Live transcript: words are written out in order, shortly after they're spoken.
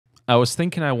I was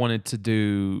thinking I wanted to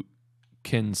do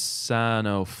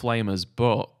Kinsano Flamers,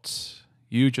 but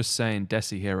you just saying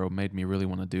Desi Hero made me really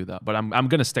want to do that. But I'm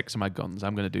gonna stick to my guns.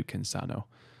 I'm gonna do Kinsano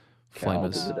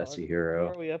Flamers the Desi Who Hero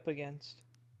are we up against?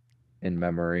 in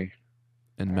memory.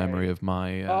 in memory of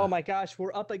my. Oh my gosh,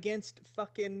 we're up against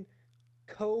fucking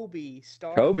Kobe,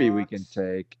 Star Kobe Fox. we can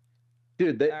take.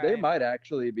 Dude, they Alright. might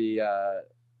actually be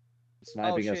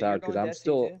sniping us out because I'm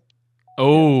still. Too?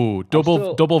 Oh, double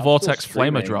I'm still vortex flamer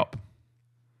streaming. drop.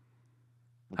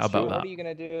 How about What that? are you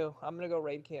gonna do? I'm gonna go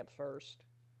raid camp first.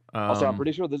 Also, I'm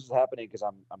pretty sure this is happening because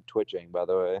I'm twitching. By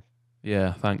the way.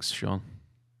 Yeah, thanks, Sean.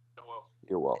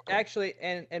 You're welcome. Actually,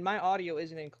 and my audio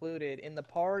isn't included in the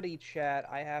party chat.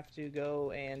 I have to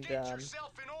go and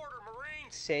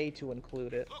say to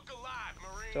include it.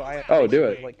 So I have do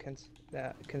it. Like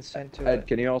consent to Ed, it.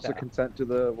 can you also consent to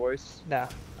the voice? No,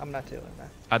 I'm not doing that.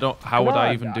 I don't. How would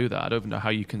I even do that? I don't even know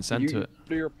how you consent to it.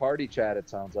 Do your party chat. It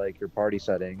sounds like your party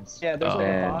settings. Yeah, there's like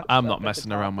a box I'm up not at the messing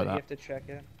top, around with but that. You have to check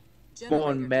it. Come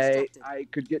on, May. I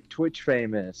could get Twitch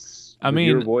famous. I with mean,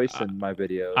 your voice in my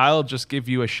videos. I'll just give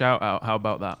you a shout out. How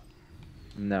about that?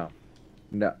 No.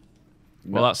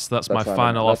 Well, that's my not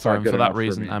final enough. That's offer, not and good for that enough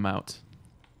reason, me. I'm out.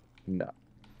 No,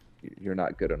 you're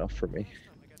not good enough for me.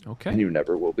 Okay. And you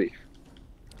never will be.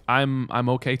 I'm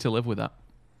okay to live with that.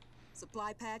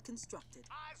 Supply pad constructed.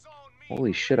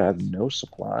 Holy shit! I have no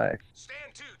supply.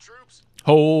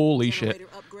 Holy shit!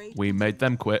 We made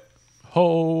them quit.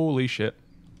 Holy shit!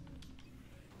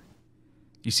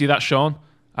 You see that, Sean?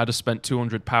 I just spent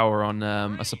 200 power on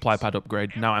a supply pad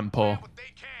upgrade. Now I'm poor.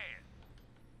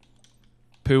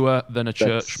 Poorer than a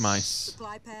church mice.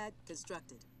 Supply pad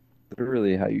constructed.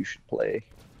 Literally how you should play.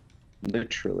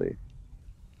 Literally.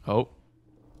 Oh.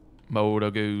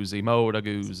 Moda Goozy, Moda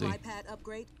Goozy. Supply pad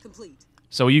upgrade complete.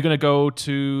 So are you going to go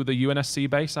to the UNSC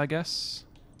base, I guess?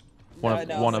 One of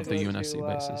the go UNSC to,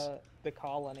 bases. The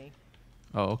colony.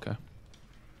 Oh, okay.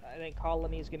 I think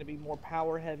colony is going to be more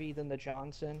power heavy than the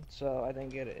Johnson, so I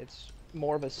think it's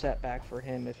more of a setback for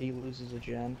him if he loses a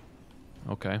gen.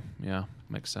 Okay, yeah,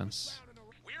 makes sense.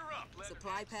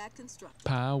 Supply pad constructed.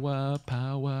 Power.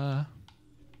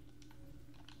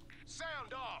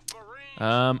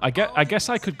 I guess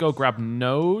I could go grab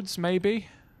nodes, maybe.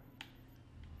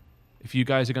 If you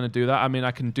guys are going to do that, I mean,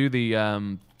 I can do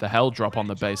the hell drop on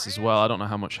the base as well. I don't know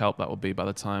how much help that will be by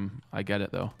the time I get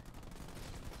it, though.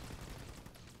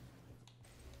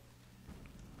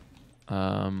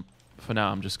 For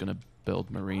now, I'm just going to build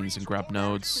marines and grab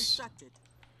nodes.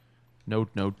 Node.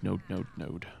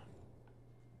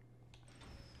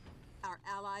 Our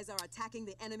allies are attacking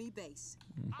the enemy base.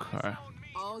 Okay.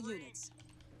 All units.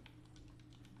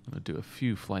 I'm going to do a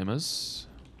few flamers.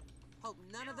 Hope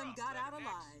none of them got out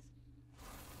alive.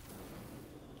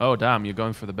 Oh, damn, you're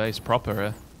going for the base proper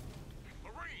here.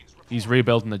 He's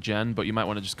rebuilding the gen, but you might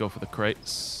want to just go for the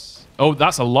crates. Oh,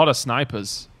 that's a lot of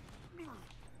snipers.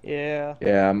 Yeah.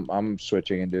 Yeah, I'm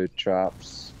switching into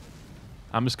chops.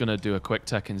 I'm just going to do a quick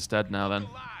tech instead now then.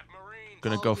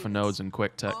 Going to go for nodes and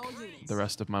quick tech the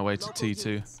rest of my way to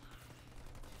T2.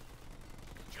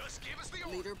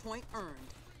 Leader point earned.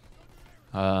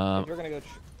 I'm You're going to go...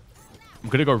 I'm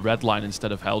going to go red line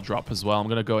instead of hell drop as well. I'm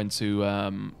going to go into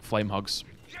flame hogs.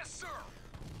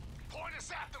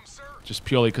 Just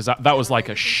purely because that was like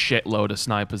a shitload of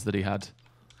snipers that he had.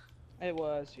 It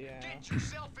was, yeah.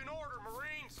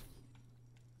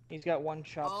 He's got one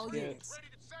chop skid.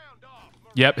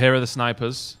 Yep, here are the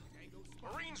snipers.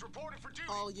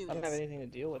 I don't have anything to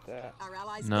deal with that.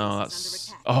 No,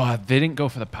 that's... Oh, they didn't go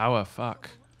for the power.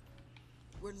 Fuck.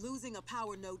 We're losing a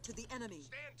power node to the enemy.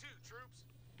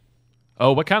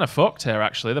 Oh, we're kind of fucked here,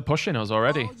 actually. They're pushing us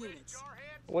already.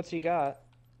 What's he got?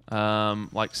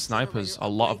 Like snipers, a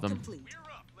lot of them.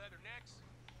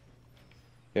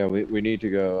 Yeah, we need to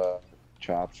go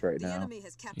chops right now.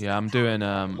 Yeah, I'm doing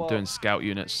doing scout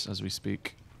units as we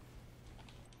speak.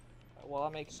 Well,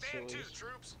 I'm making Sui's.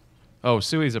 Oh,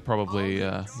 Sui's are probably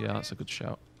yeah, that's a good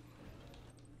shout.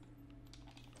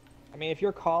 I mean, if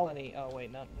you're colony, oh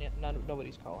wait,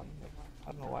 nobody's calling.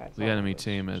 I don't know why. The enemy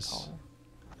team is.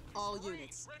 All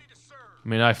units. I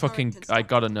mean, I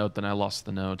got a node, then I lost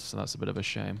the node, so that's a bit of a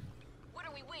shame. What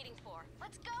are we waiting for?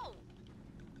 Let's go.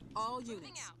 All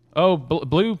units. Oh,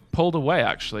 blue pulled away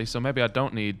actually, so maybe I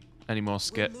don't need any more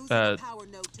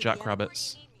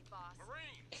jackrabbits.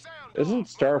 Isn't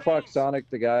Star Fox Sonic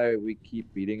the guy we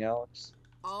keep beating, Alex?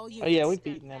 Oh yeah, we've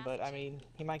beaten him, but I mean,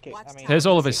 he might get. I mean, Here's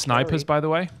all of his snipers, by the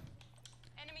way.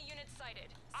 Enemy units sighted.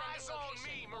 Eyes on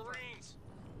me, Marines.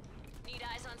 Need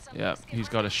eyes on some. Yeah, he's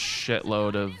got a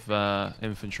shitload of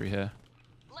infantry here.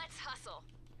 Let's hustle.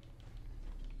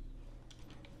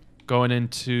 Going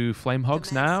into Flame Hogs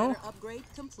Command now. center upgrade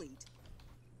complete.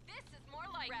 This is more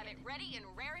like rabbit ready and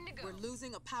raring to go. We're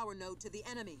losing a power node to the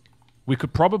enemy. We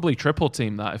could probably triple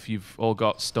team that if you've all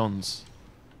got stuns.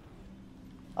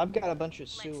 I've got a bunch of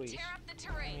Let's suies. tear up the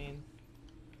I terrain. mean,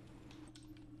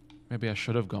 Maybe I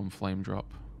should have gone Flame Drop.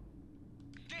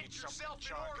 Get yourself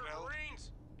in order,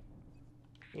 Marines.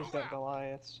 he's got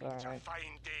Goliaths. All right.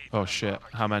 Oh shit,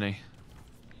 how many?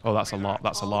 Oh, that's a lot,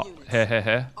 that's a All lot. units.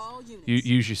 Here. All units.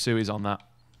 Use your suies on that.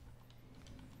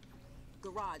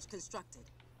 Garage constructed.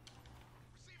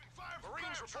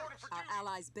 Marines reporting for Our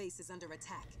allies' base is under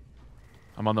attack.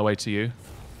 I'm on the way to you.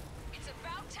 It's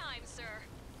about time, sir.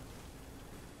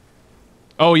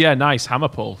 Oh yeah, nice, hammer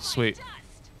pull, sweet. Dust.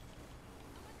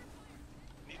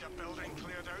 Need a building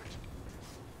cleared out.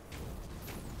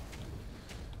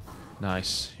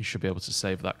 Nice, you should be able to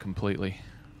save that completely.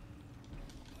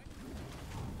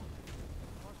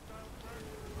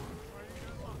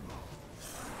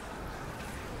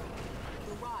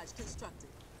 Garage constructed.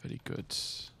 Very good.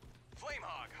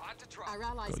 Flamehawk, hot to try. Our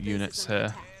allies' Got base units is under here.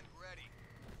 attack. And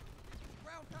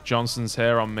ready. Johnson's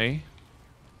here on me.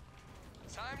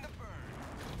 Time to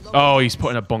burn. Local Oh, he's units.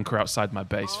 putting a bunker outside my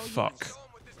base. All Fuck. units. Show 'em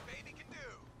what this baby can do.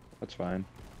 That's fine.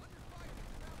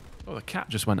 Oh, the cat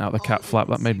just went out the cat flap.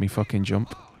 That made me fucking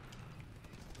jump.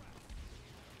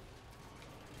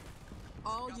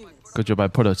 All units. Good job I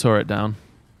put a turret down.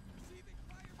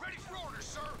 Ready for orders,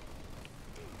 sir.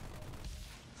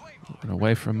 Flamehawk. And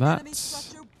away from Enemy that.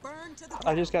 structure burned to the I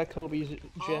ground. just got Kobe's gen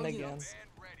All again. units.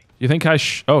 And ready. You think I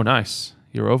Oh, nice.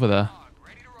 You're over there.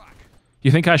 Ready to rock.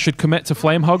 You think I should commit to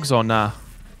Flame Hogs or nah?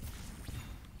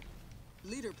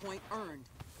 Leader point earned.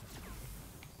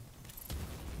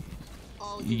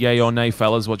 All units. Yay or nay,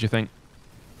 fellas? What do you think?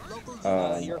 Local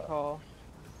units. Your call.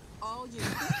 All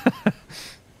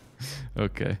units.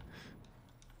 Okay.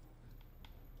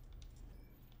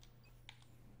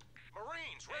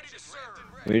 Marines ready to serve.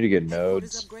 We need to get Headquarters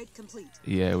nodes. upgrade complete.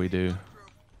 Yeah, we do.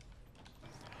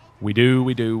 We do.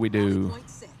 Rally point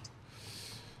set.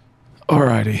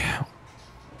 Alrighty.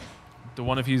 Do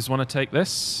one of yous want to take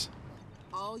this?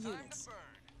 All units.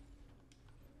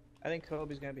 I think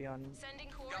Kobe's gonna be on Sending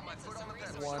coordinates of some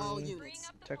resources. All one. units.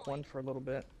 Tech one for a little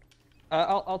bit.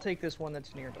 I'll take this one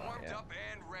that's nearby. Warmed Yeah. up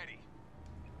and ready.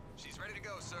 She's ready to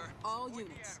go, sir. All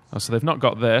units. Oh, so they've not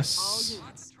got All this.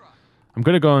 units. I'm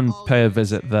gonna go and pay a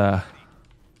visit there.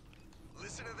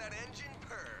 Listen to that engine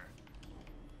purr.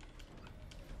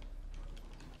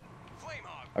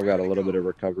 Flamehawk. I've got a little bit of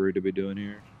recovery to be doing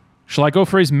here. Shall I go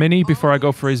for his mini before I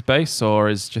go for his base, or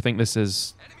do you think this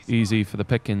is easy for the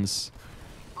pickings?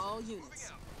 All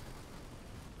units.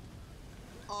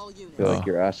 All I units. feel Oh. like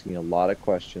you're asking a lot of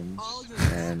questions All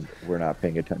units. and we're not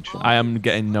paying attention. I am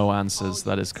getting no answers.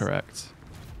 That is correct.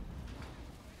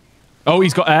 Oh,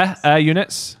 he's got air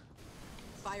units.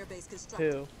 Firebase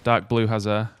constructed. Two. Dark blue has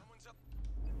air.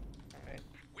 Alright.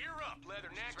 We're up,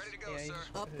 Leatherneck. Ready to go, Yeah, sir.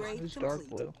 Upgrade who's dark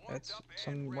complete. blue? That's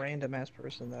some random ass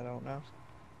person that I don't know.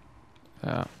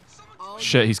 Yeah. All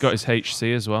Shit, he's units. got his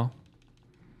HC as well.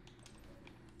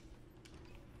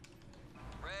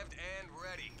 Revved and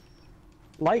ready.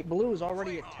 Light blue is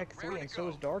already at Tech 3, and so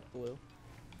is dark blue.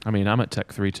 I mean, I'm at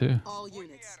Tech 3 too. All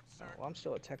units. Oh, well, I'm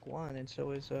still at Tech 1, and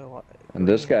so is And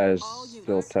this green. guy's All still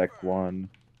units. Tech 1.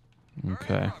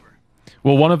 Okay.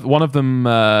 Well, one of them.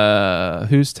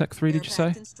 Who's Tech 3? Did you Airpath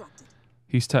say? constructed.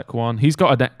 He's Tech 1. He's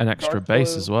got an extra Dark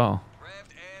base blue. as well.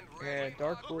 Revved and Yeah, ready.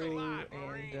 dark Look blue alive, and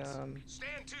Marines.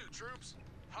 Stand to, troops.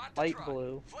 Hot to light trot.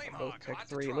 blue, Flamehawk, both Tech hot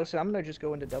to 3. trot. Listen, I'm gonna just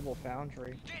go into double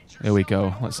foundry. Get Here we yourself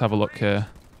go. in Let's order, have a look Marines. here.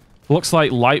 Looks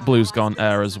like light blue's gone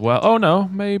air as well. Oh no,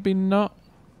 maybe not.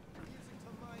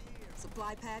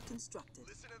 Supply pad constructed.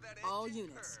 Listen to that All engine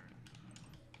units.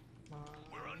 purr.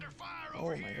 We're under fire Oh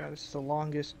over my here. god, this is the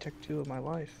longest Tech 2 of my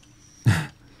life. Time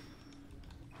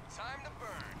to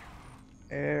burn.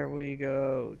 There we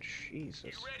go. Jesus.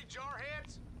 You ready,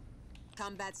 jarheads?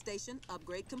 Combat station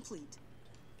upgrade complete.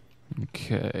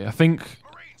 Okay, I think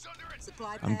Marines under attack.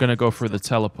 Supply I'm pad gonna go through the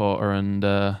constructed. teleporter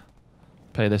and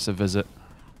pay this a visit.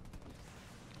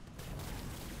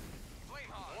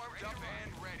 Flamehawk, warmed up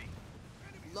and ready.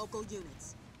 Local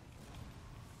units.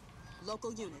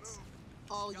 Local units.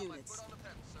 All Got my units. foot on the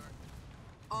pedal, sir.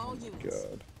 All units.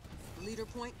 God. Leader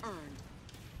point earned.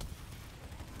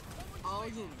 All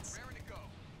units. Raring to go.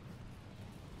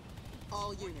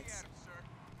 All Get units. at 'em, sir.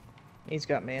 He's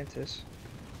got Mantis.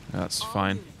 That's All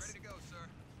fine. units. Ready to go, sir.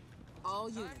 All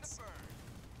Time to units. burn.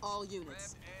 All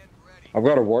units. Revved and ready. I've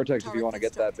got a Vortex if Turret you want to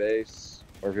get that constructed. base.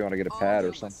 Or if you want to get a All pad or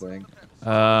units. something.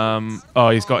 Oh,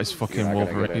 he's got his You're fucking not gonna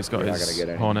get Wolverine. it. He's got You're not his gonna get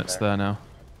anything Hornets there. there now.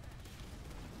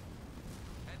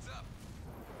 Heads up.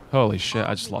 Holy shit!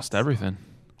 I just lost everything.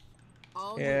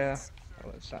 All Yeah. units.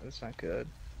 Oh, it's not good.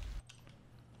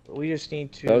 But we just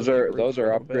need to. Those are regroup a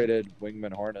little bit. upgraded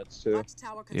wingman Hornets too.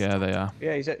 Watchtower Yeah, they constructed.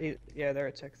 are. Yeah, yeah, they're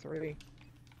at Tech 3.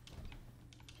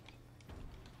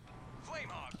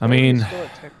 Flamehawk. I mean, He's still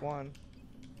at Tech 1.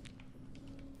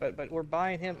 But we're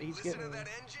buying him. He's Listen getting to that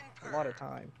engine a lot purr. of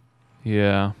time.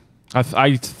 yeah. I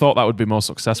thought that would be more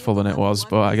successful than it was,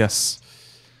 but I guess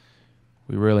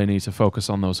we really need to focus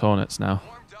on those Hornets now.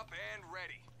 Warmed up and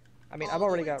ready. I mean, I've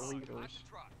already got readers.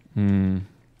 Hmm.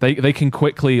 They can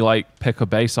quickly like pick a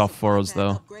base off for us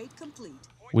though. Upgrade complete.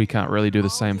 We can't really do the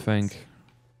same thing.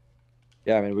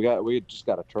 Yeah, I mean we just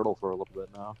got a turtle for a little bit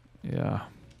now. Yeah.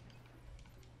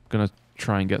 Gonna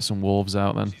try and get some wolves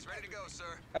out then. She's ready to go, sir.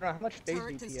 I don't know, how much base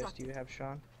Turret DPS do constructed. you have,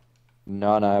 Sean?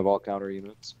 None. I have all counter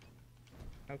units.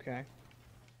 Okay.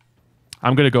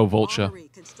 I'm gonna go vulture. Armory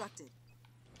constructed.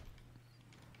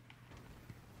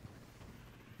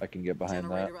 I can get behind that.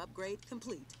 Generator upgrade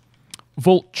complete.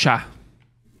 Vulture.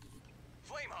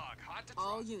 Flamehawk, hot to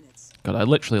All trot. units. God, I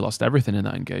literally lost everything in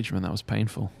that engagement. That was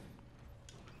painful.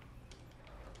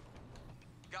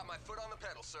 Got my foot on the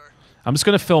pedal, sir. I'm just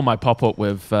gonna fill my pop-up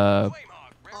with Flamehawk,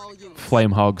 ready All to go. units.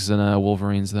 flame hogs and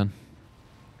wolverines then.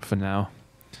 For now.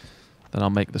 Then I'll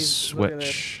make the Look at this.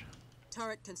 switch.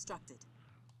 Turret constructed.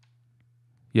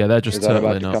 Yeah, they're just Is that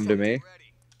about turtling to up. come to me? Ready.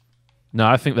 No,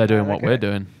 I think they're doing what okay. we're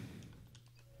doing.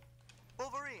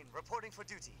 Wolverine reporting for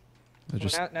duty. They're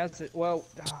just Now's the, well,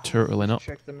 turtling up.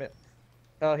 check the mid.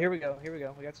 Oh, here we go. Here we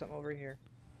go. We got something over here.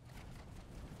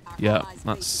 Our Yeah, allies' base is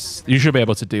that's. under You should be attack.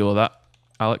 able to deal with that,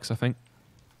 Alex. I think.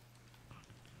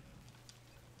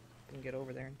 Can get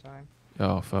over there in time.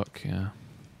 Oh fuck yeah.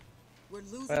 We're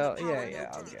losing Well, the power yeah, node yeah.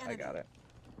 to the I enemy. got it.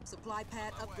 Supply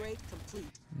pad upgrade complete.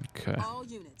 Okay. All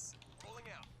units. Rolling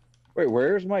out. Wait,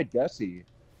 where's my Desi?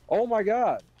 Oh my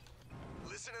God!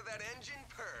 Listen to that engine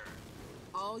purr.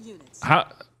 All units.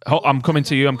 I'm coming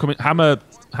to you. I'm coming. Hammer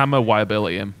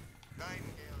viability him.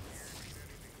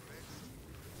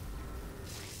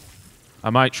 I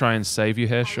might try and save you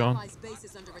here, Our Sean. allies' base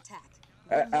is under attack.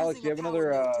 We're Alex, losing do you have a power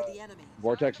another node to the enemy.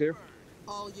 vortex here?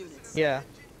 All units. Yeah.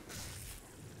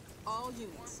 All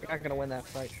units. You're not gonna win that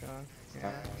fight, Sean.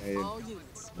 Yeah. All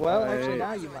units. Well, Hey. actually, now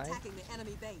Allies you are might. attacking the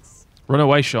enemy base. Run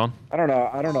away, Sean. I don't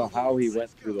know how he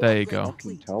went through the There you go.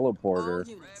 fucking All teleporter.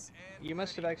 units. You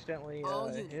must have accidentally All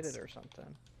hit units. it or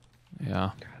something.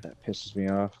 Yeah. God, that pisses me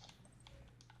off.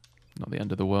 Not the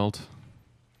end of the world.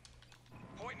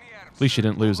 Point me at him, At least you sir.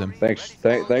 didn't lose him.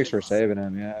 Thanks for saving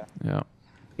him. Yeah. Yeah.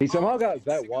 He somehow got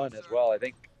vet 1 as well. I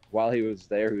think while he was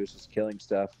there, he was just killing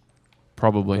stuff until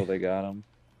Probably. they got him.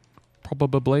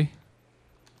 Probably.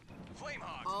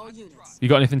 Flamehawk, All hot to units. trot. You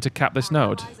got anything to cap this Our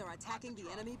node? allies are attacking the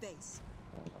enemy base.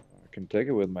 I can take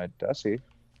it with my Desi.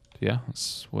 Yeah,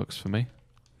 that works for me.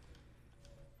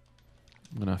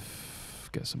 I'm gonna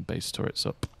get some base turrets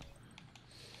up.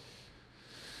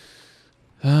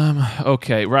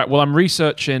 Okay, right. Well, I'm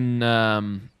researching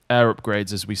air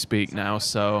upgrades as we speak now.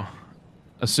 So,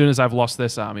 as soon as I've lost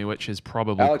this army, which is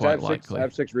probably Alex, quite likely, I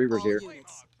have 6 Reavers All here.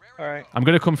 units. All right. I'm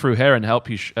gonna come through here and help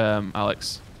you,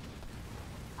 Alex.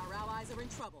 Our allies are in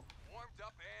trouble. Warmed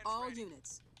up and All ready.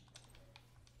 units.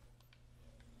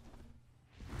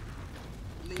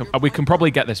 We Leader can point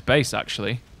probably get this base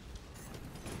actually.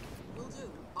 will do.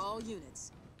 All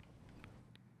units.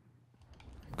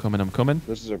 I'm coming.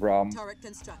 This is a problem. Turret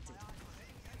constructed.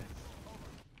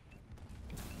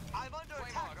 I'm under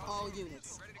attack. All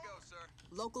units. Ready to go, sir.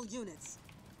 Local units.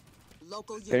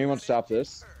 Local units. Can anyone stop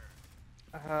this?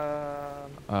 It's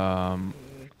I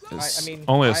mean,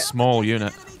 only a I- small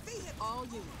unit. Enemy vehicle. All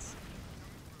units.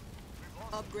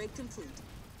 Upgrade complete.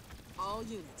 All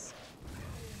units.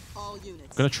 All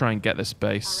units. I'm gonna try and get this Our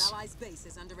base. allies' base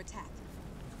is under attack.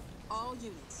 All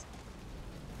units.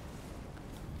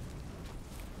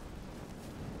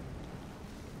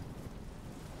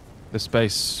 This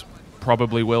base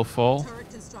probably will fall. Turret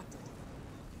constructed.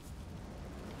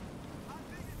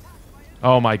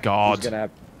 Oh my He's god. gonna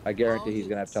have. I guarantee he's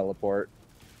gonna have units. teleport.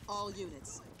 All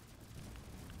units.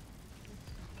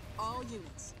 All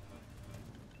units.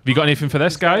 Have you got anything for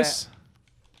this, guys?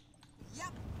 Yep.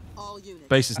 All units.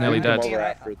 Base is nearly Come dead. over I-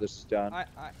 after this is done.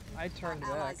 I turned Our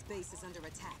back. allies' base is under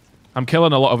attack. I'm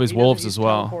killing a lot of his He doesn't wolves use as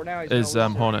well. teleport now, he's His gonna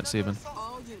lose it. hornets even.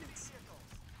 All units.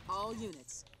 All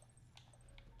units.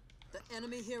 The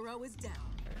enemy hero is down.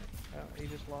 Oh, he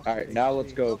just lost. All his right, now HP.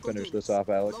 let's go Local finish units. this off,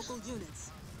 Alex. Local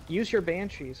units. Use your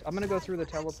banshees. I'm gonna go through the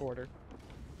teleporter.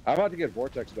 I'm about to get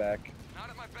Vortex back. Not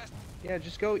at my best. Yeah,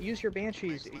 just go. Use your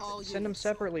banshees. All Send them units.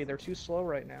 separately. They're too slow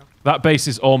right now. That base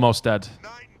is almost dead.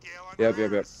 Nightingale on Yep, the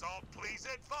yep, yep. assault, please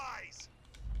advise.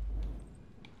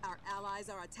 Our allies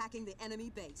are attacking the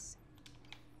enemy base.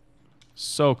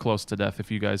 So close to death.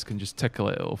 If you guys can just tickle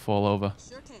it, it'll fall over.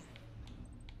 Sure can.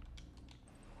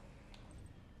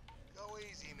 Go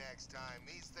easy next time.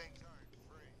 These things aren't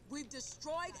free. We've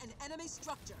destroyed an enemy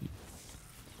structure.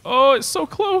 Oh, it's so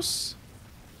close.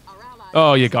 Our allies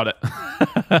Oh, you got it.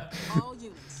 all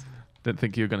units. Didn't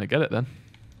think you were going to get it then.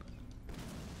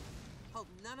 Hope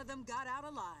none of them got out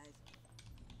alive.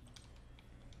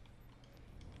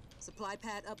 Supply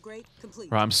pad upgrade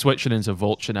complete. Right, I'm switching into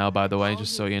Vulture now, by the way,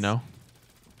 just so you know.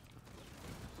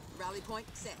 Rally point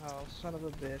set. Oh, son of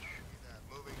a bitch.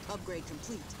 Upgrade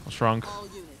complete. What's wrong? All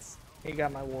units. He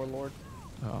got my warlord.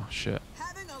 Oh, shit.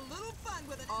 Having a little fun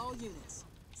with it. All units.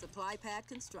 Supply pad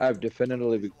constructed. I've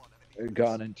definitively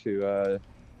gone into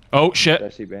Oh, shit.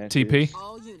 Jesse Banshees. TP.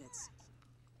 All units.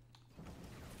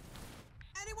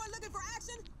 Anyone looking for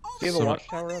action? Do you have a So-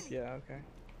 watchtower up? Yeah, okay.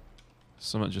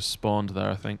 Someone just spawned there,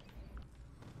 I think.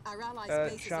 Our allies'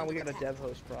 base is Sean, we under got a attack. dev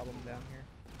host problem down here.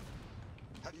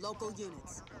 Local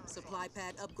units. Supply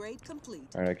pad upgrade complete.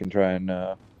 All right, I can try and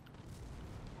 10-4.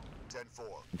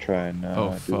 Oh,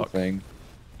 do the fuck. thing.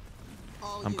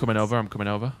 All I'm coming units. over, I'm coming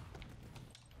over.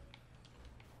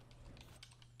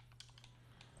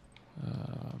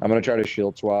 I'm gonna try to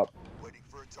shield swap. Waiting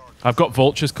for a target. I've got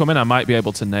vultures coming. I might be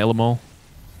able to nail them all.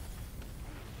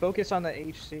 Focus on the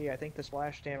HC. I think the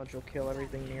splash damage will kill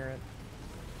everything near it.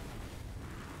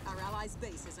 Our allies'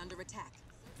 base is under attack.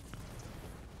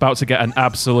 About to get an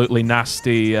absolutely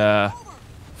nasty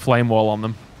flame wall on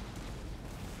them.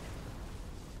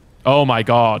 Oh my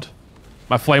god.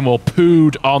 My flame wall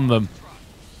pooed on them.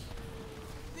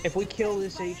 If we kill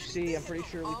this HC, I'm pretty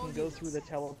sure we can go through the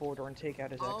teleporter and take out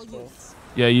his All expo. units.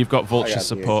 Yeah, you've got I vulture got the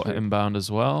support HC. inbound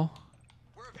as well.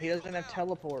 He doesn't have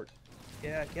teleport.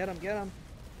 Yeah, get him, get him.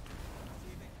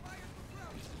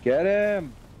 Get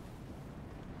him!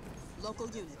 Local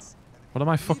units. What am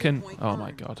I fucking... Oh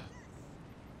my god.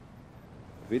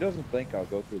 If he doesn't think I'll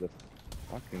go through the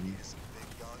fucking...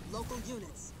 Local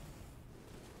units.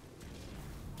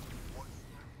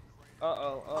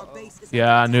 Uh-oh, Our uh-oh. base is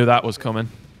Yeah, I under knew attack. that was coming.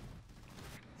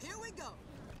 Here we go.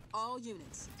 All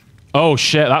units. Oh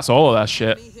shit, that's all of that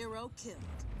shit. Enemy hero killed.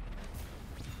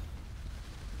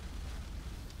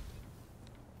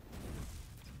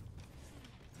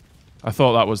 I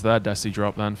thought that was their Desi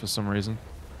drop then for some reason.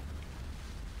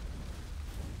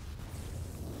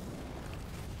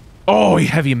 Oh, he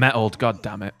heavy metaled. God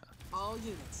damn it. All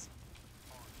units.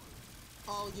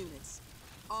 All units.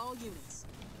 All units.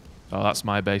 Oh, that's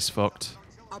my base fucked.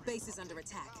 Our base is under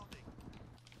attack.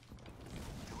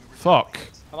 Fuck.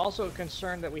 I'm also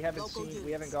concerned that we haven't Local seen, we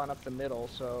units. haven't gone up the middle,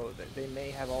 so they may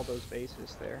have all those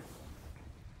bases there.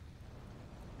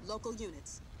 Local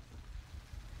units.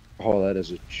 Oh, that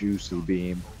is a juicy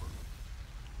beam.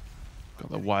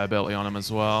 Got the wire ability on him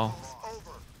as well.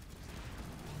 Over.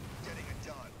 Getting it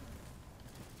done.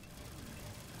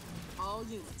 All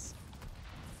units.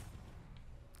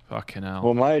 Fucking hell.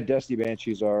 Well, my Dusty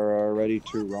Banshees are ready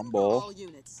to All rumble.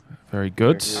 units. Very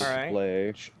good. Ready to Alright.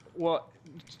 play. Well,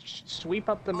 sweep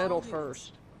up the middle All units.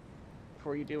 first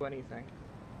before you do anything.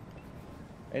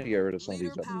 I need to get rid of some of these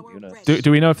Leader other power units. ready.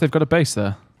 Do we know if they've got a base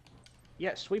there?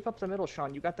 Yeah, sweep up the middle,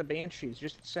 Sean. You got the Banshees.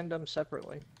 Just send them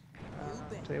separately.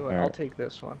 bet. Tell you what, I'll take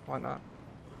this one. Why not?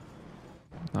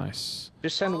 Nice.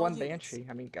 Just send All one units. Banshee.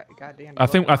 I mean, goddamn. I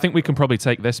think we can probably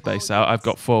take this base out. I've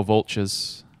got 4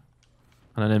 vultures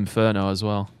and an inferno as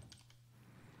well.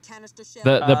 Canister shell.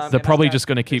 They're and I've probably got just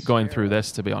going to keep this going through arrow.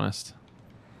 this, to be honest.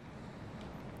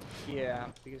 Yeah,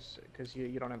 because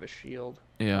you don't have a shield.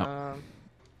 Yeah.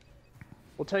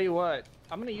 Well, tell you what.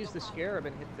 I'm gonna use the Scarab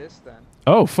and hit this then.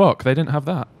 Oh fuck! They didn't have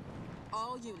that.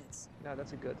 All units. No,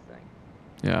 that's a good thing.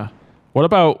 Yeah. What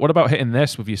about hitting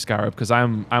this with your scarab? Because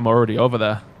I'm already over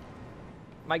there.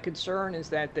 My concern is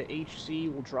that the HC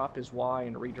will drop his Y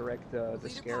and redirect the Leader power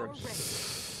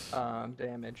Scarab's ready.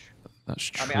 damage.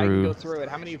 That's I mean, I can go true. through it.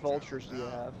 How many vultures do you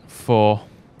have? 4.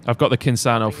 I've got the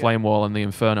Kinsano Yeah. flame wall and the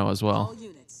inferno as All well.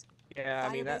 units. Yeah,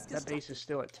 I mean Fire-based that base is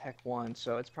still at Tech 1,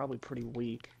 so it's probably pretty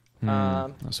weak. that's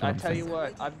what I I'm tell you thinking.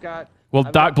 what, I've got. Well,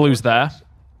 I've dark got blue's there, vortex.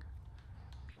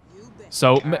 You bet.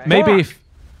 so Alright. maybe if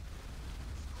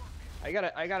I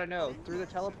gotta know through the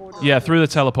teleporter. yeah, through the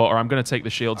teleporter. I'm gonna take the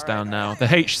shields Alright, down now. alright. The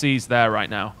HC's there right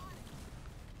now.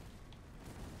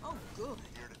 Oh, good.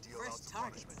 Here to deal Fresh out the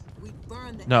targets. punishment. We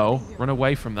burn the No, enemy hero. run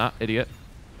away from that idiot.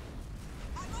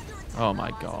 I'm under attack. Oh my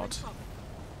Allies are in God. trouble.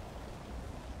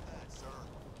 Bad, sir.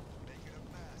 Making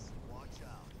a mess. Watch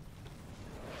out.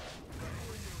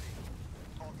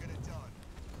 I'll get it done.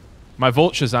 My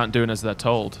vultures aren't doing as they're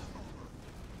told.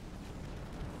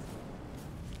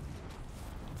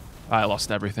 I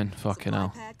lost everything. Fucking Supply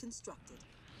hell. pad constructed.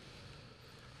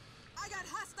 I got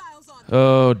hostile Miles on.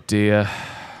 Oh dear.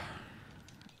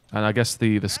 And I guess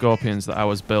the scorpions that I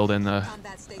was building are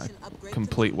Combat station upgrade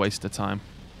complete waste of time.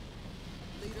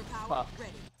 complete. Leader power Fuck.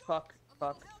 ready. Fuck.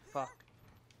 Fuck. Fuck.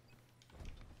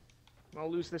 I'll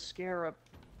lose the scarab.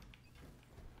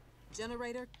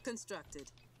 Generator constructed.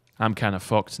 I'm kind of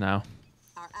fucked now.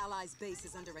 Our allies' base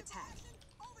is under attack.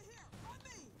 Over here, on me.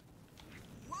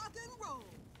 Rock and roll.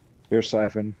 Here's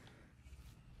Siphon.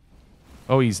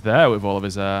 Oh, he's there with all of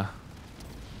his Yeah,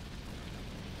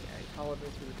 he followed me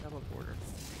through the teleporter.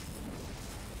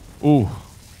 Ooh.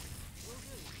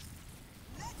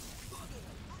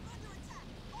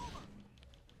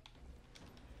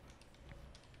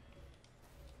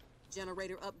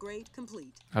 Generator upgrade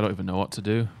complete. I don't even know what to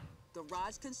do.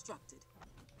 Garage constructed.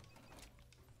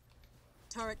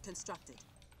 Turret constructed.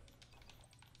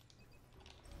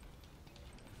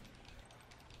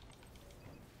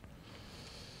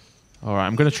 All right,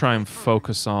 I'm going to try and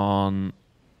focus on...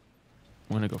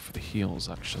 I'm going to go for the heals,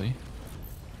 actually.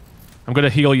 I'm going to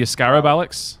heal your Scarab,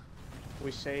 Alex.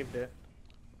 We saved it.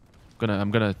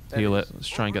 I'm gonna That heal is- it. Let's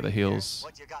try and get the heals.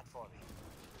 What you got for me?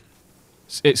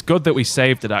 It's good that we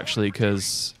saved it, actually,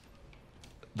 because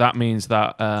that means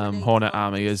that Hornet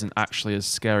Army isn't actually as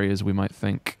scary as we might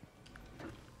think.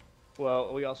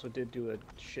 Well, we also did do a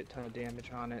shit ton of damage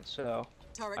on it, so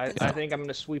Turret I constructed. think I'm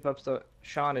gonna sweep up the.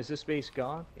 Sean, is this base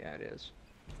gone? Yeah, it is.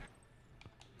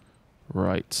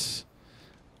 Right.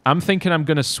 I'm thinking I'm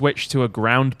going to switch to a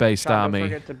ground-based Sean, don't army.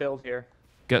 forget to build here.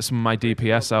 Get some of my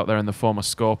DPS out there in the form of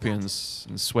Scorpions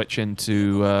and switch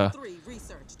into... Level 3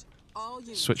 researched. All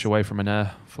units. switch away from an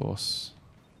air force.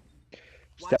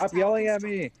 Watch Stop tower yelling at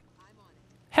constructed. me. I'm on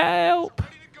it. Help!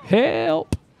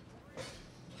 Help!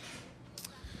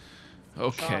 Sean, I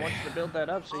Okay. want you to build that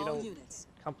up so you All don't units.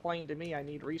 complain to me. I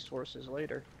need resources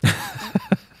later. Let's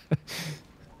get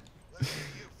you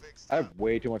fixed I up. have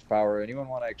way too much power. Anyone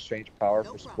want to exchange power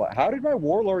No for supply? problem. How did my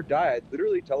warlord die? I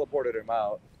literally teleported him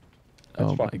out. That's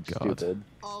Oh my fucking god. stupid.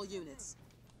 All units.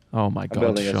 Oh my I'm god,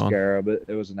 building a Sean. Scarab, but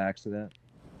it was an accident.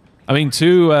 I mean,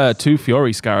 two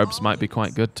Fury Scarabs might be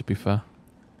quite good, to be fair.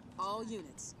 All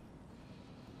units.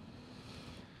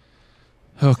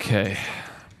 Okay.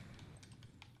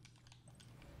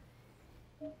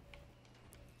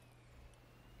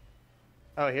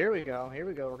 Oh, here we go. Here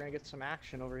we go. We're gonna get some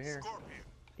action over here. Scorpion.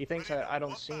 He thinks I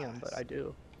don't see him, but I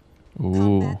do. Ooh.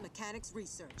 Combat mechanics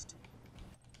researched.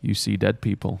 You see dead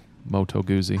people. Moto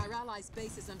Guzzi. Our allies'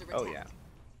 base is under attack. Oh yeah.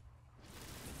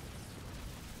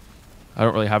 I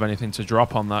don't really have anything to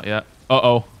drop on that yet.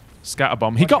 Uh-oh.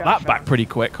 Scatterbomb. He One got shot, that back Sean. pretty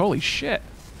quick. Holy shit.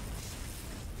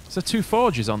 Is there 2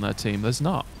 Forges on their team? There's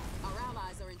not. Our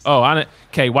allies are in Oh, and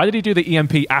okay. Why did he do the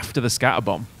EMP after the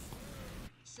Scatterbomb?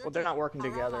 Sure Well, they're not working Our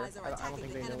together. allies are I don't attacking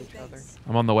think the they know enemy each other. base.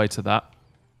 I'm on the way to that.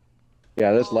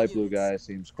 Yeah, this All light blue units. guy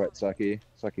seems quite sucky.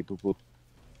 Sucky poo poo.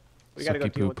 We gotta go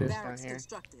Sucky deal with poo-poo. this down Barracks here.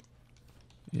 constructed.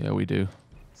 Yeah, we do.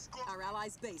 Our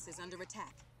allies' base is under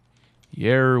attack.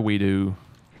 Yeah, we do.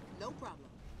 No problem.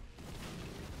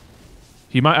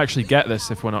 He might actually get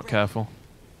this if we're not careful.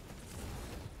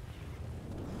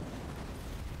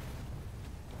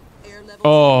 Air level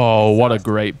Oh, what a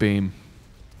great beam.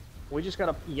 We just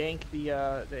gotta yank the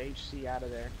HC out of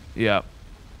there. Yeah.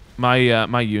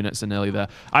 My units are nearly there.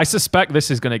 I suspect this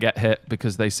is going to get hit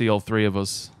because they see all 3 of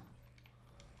us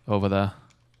over there.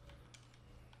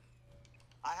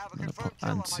 I have a I'm gonna confirmed put kill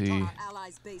on my anti- target. Our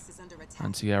allies' base is under attack.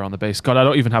 Anti-air on the base. God, I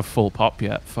don't even have full pop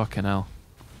yet. Fucking hell.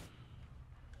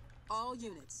 All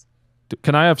units.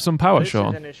 Can I have some power, This is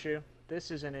Sean? an issue.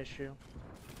 This is an issue.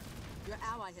 Your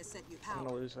ally has sent you I'm gonna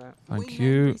power. lose that. Thank Wingman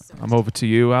you. research. I'm over to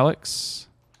you, Alex.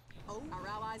 Oh, our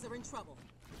allies are in trouble.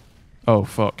 Oh,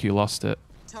 fuck. You lost it.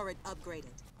 Turret upgraded.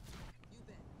 You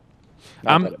bet.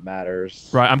 Not that it matters.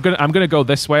 Right, I'm gonna go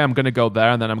this way. I'm gonna go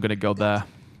there, and then I'm gonna go there.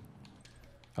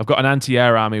 I've got an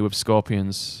anti-air army with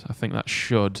Scorpions. I think that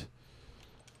should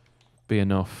be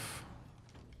enough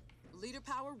Leader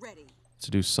power ready.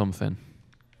 to do something.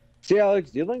 See, Alex,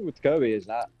 dealing with Kobe is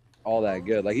not all that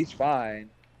good. Like, he's fine,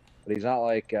 but he's not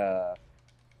like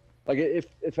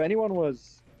if anyone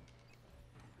was,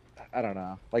 I don't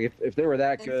know. Like, if they were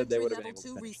that good, they Infantry would have been level able to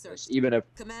 2 finish this, research. even if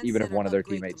Command even if center one of their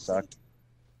upgrade teammates complete. sucked.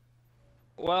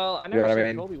 Well, I You know never what I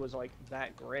said mean? Kobe was like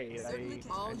that great. Certainly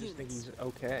can. I All just think units. he's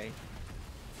okay.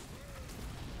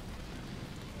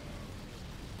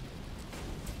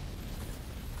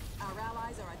 Our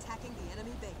allies are attacking the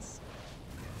enemy base.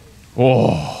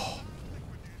 Oh,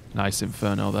 nice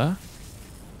inferno there.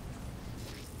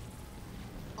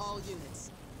 All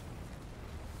units.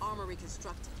 Armory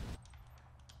constructed.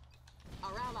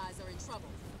 Our allies are in trouble.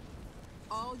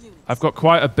 All units. I've got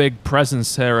quite a big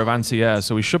presence here of anti-air,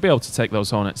 so we should be able to take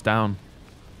those Hornets down.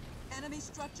 Enemy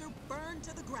structure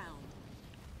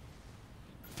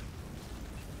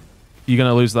You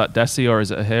gonna lose that Desi, or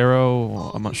is it a hero?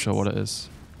 Or I'm not sure what it is.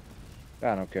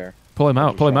 I don't care. Pull him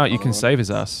out. Pull him out. You Another can one. save his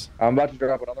ass. I'm about to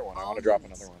drop another one. I want to drop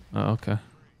another one. Oh, okay.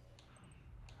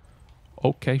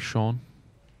 Okay, Sean.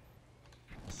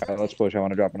 Alright, let's push. I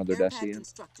want to drop another Air pad Desi in.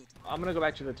 constructed. I'm gonna go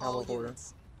back to the All teleporter.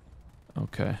 units.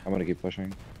 Okay. I'm gonna keep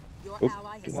pushing. Your Oop.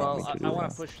 ally has Well, Well, me I too.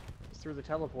 want to push through the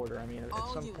teleporter. I mean, at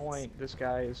All some units. point, this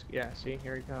guy is. Yeah, see,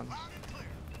 here he comes.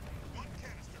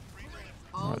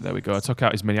 All right, there we go. I took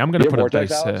out his mini. I'm gonna You have put a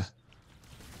Vortex, base here.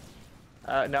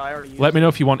 Alex? No, I already used Let me it. know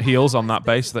if you want heals on that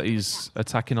base that he's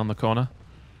attacking on the corner.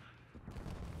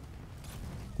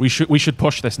 We should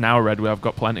push this now, Red. I've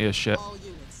got plenty of shit. All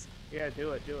units. Yeah,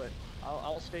 do it, do it.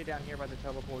 I'll stay down here by the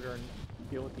teleporter and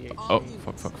deal with the HC. Oh,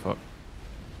 fuck.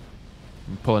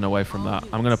 I'm pulling away from that.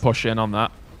 I'm gonna push in on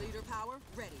that. Leader power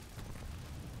ready.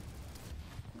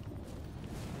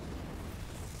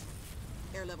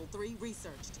 Air level 3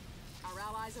 researched. Our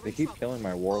allies are They in keep trouble. killing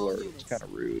my All warlord. It's units. kind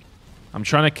of rude. I'm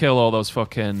trying to kill all those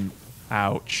fucking...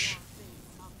 Ouch.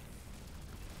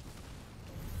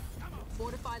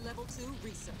 Fortify level 2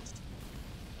 researched.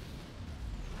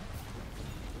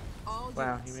 All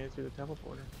Wow, units. he made it through the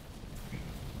teleporter.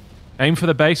 Aim for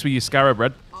the base with your Scarab,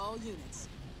 Red. All units.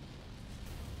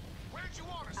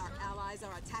 Our allies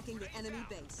are attacking the enemy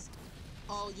base.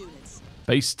 All units.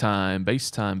 Base time,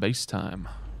 base time, base time.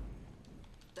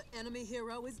 The enemy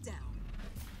hero is down.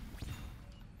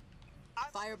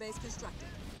 Firebase constructed.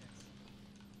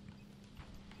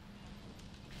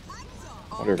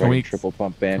 I wonder if Can I we- can triple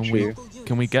pump Banshee.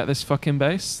 Can we get this fucking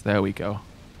base? There we go.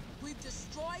 We've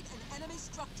destroyed an enemy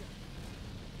structure.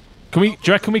 Do you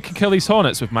reckon we can kill these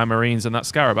Hornets with my Marines and that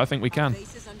Scarab? I think we Our can.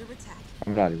 base is under attack.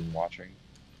 I'm not even watching.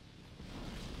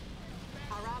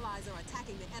 Our allies are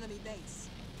attacking the enemy base.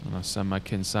 I'm gonna send my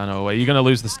Kinsano away. You're gonna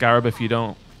lose the Scarab if you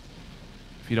don't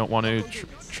want to.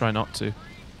 Try not to.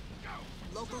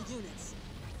 Local units.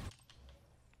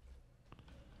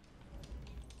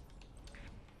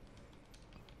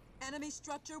 Enemy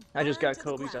structure. I just got burned to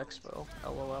the Kobe's ground. Expo.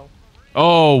 LOL.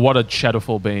 Oh, what a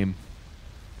Shadowful beam.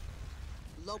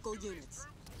 Local units.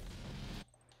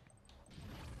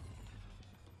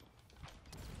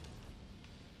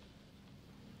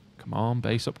 Come on,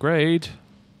 base upgrade.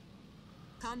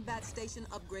 Combat station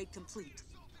upgrade complete.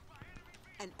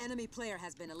 An enemy player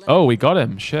has been eliminated. Oh, we got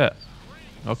him. Shit.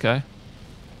 Okay.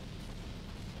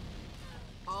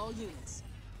 All units.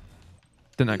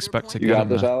 Didn't expect to You get got him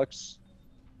this, there. Alex?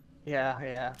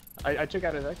 Yeah. I took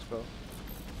out his Expo.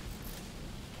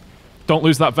 Don't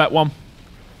lose that vet one.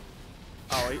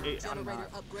 Oh, I'm Generator not.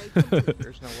 upgrade complete.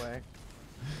 There's no way.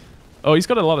 Oh, he's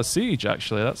got a lot of siege,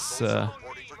 actually. That's a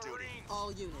Reporting for duty.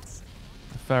 All units.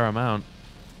 fair amount.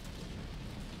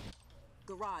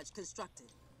 Garage constructed.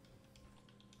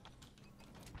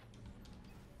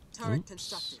 Turret Oops.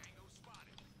 constructed.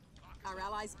 Our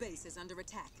allies' base is under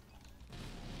attack.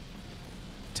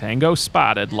 Tango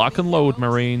spotted. Lock and load,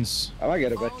 Marines. I might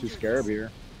get a vet 2 Scarab here.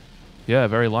 Yeah,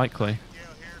 very likely.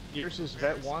 Yours is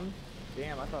Vet 1?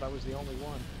 Damn, I thought I was the only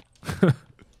one.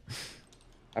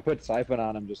 I put Siphon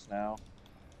on him just now.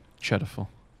 Shadowful.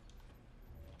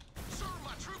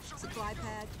 Supply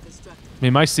pad constructed. I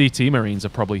mean, my CT Marines are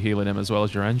probably healing him as well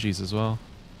as your NGs as well.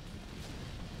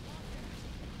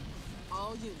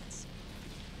 All units.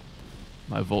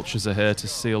 My Vultures are here to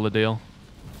seal the deal.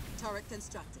 Turret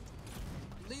constructed.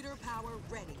 Leader power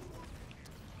ready.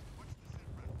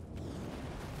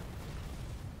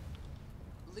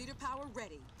 Leader power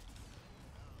ready.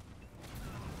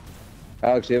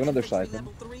 Alex, do you have another Infantry Siphon?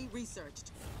 Level 3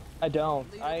 researched. I don't.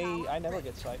 Leader I power never ready.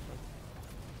 get Siphon.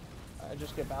 I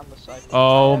just get Boundless Siphon.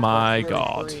 Oh I have my really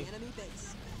God. free. Enemy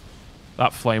base.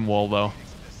 That flame wall, though.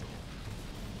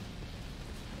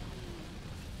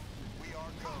 We are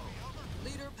go.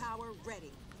 Leader power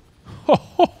ready.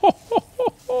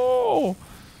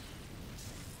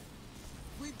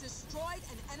 We've destroyed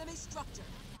an enemy structure.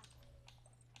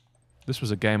 This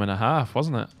was a game and a half,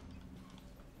 wasn't it?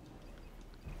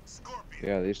 Scorpion.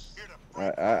 Yeah, these. Here to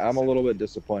break I'm a little bit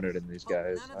disappointed in these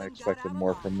guys. none of I them expected got out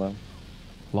more alive. from them.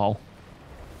 Lol.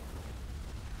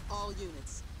 All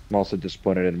units. I'm also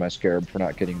disappointed in my Scarab for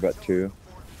not getting vet 2.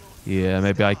 Yeah,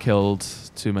 maybe I killed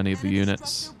too many of the Enemy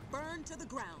units. structure burned to the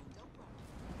ground.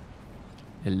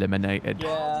 Eliminated.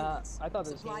 Yeah, I thought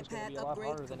this game Supply was going to pad be a lot upgrade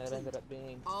harder than it complete. ended up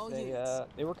being. All units.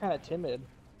 They were kind of timid.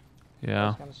 I Yeah.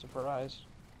 was kind of surprised.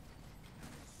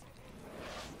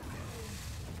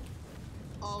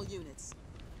 All units.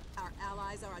 Our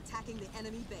allies are attacking the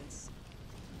enemy base.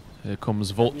 Here comes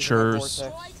Using the Vultures. vortex.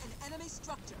 Destroyed an enemy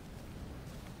structure.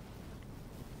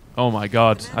 Oh my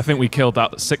God. I think we killed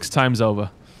that 6 times over.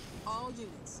 All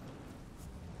units.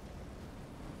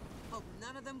 Hope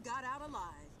none of them got out alive.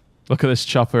 Look at this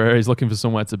chopper. He's looking for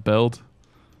somewhere to build.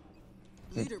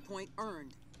 Leader point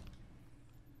earned.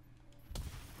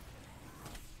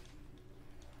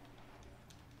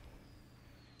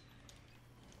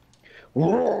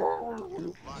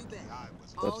 You bet.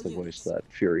 That's All the voice units. that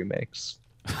Fury makes.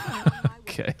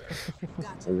 Okay.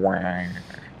 Gotcha.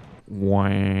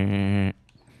 Wah.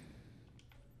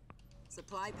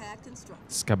 Supply pad constructed.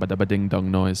 Scabadabba ding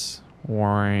dong noise. Wah.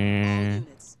 All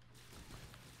units.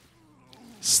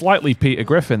 Slightly Peter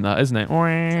Griffin, that isn't it?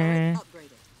 Turret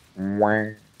Wah.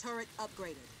 upgraded. Turret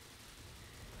upgraded.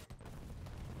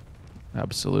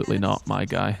 Absolutely Enemy not, my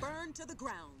guy. structure burned to the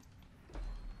ground.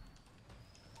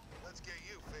 Let's get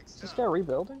you fixed Is this up. guy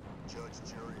rebuilding? Judge,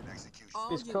 jury, and execution.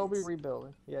 All Is Kobe units.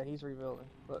 rebuilding? Yeah, he's rebuilding.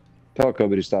 But Tell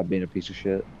Kobe to stop being a piece of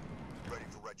shit. Ready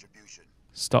for retribution.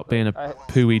 Stop being a I-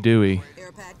 pooey dooey.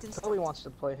 Air pad Kobe constructed. wants to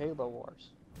play Halo Wars.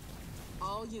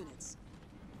 All units.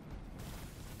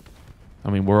 I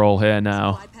mean, we're all here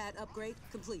now. Supply pad upgrade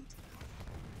complete.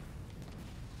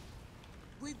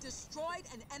 We've destroyed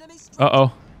an enemy structure.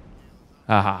 Uh-oh.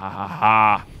 Ha ha ha ha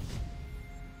ha.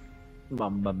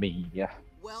 Mamma mia.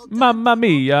 Well done. Mamma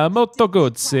mia, molto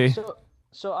guzzi.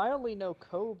 So I only know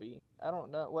Kobe. I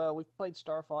don't know. Well, we played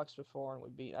Star Fox before and we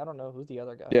beat. I don't know who the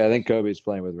other guy. Yeah, I is. think Kobe's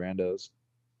playing with randos.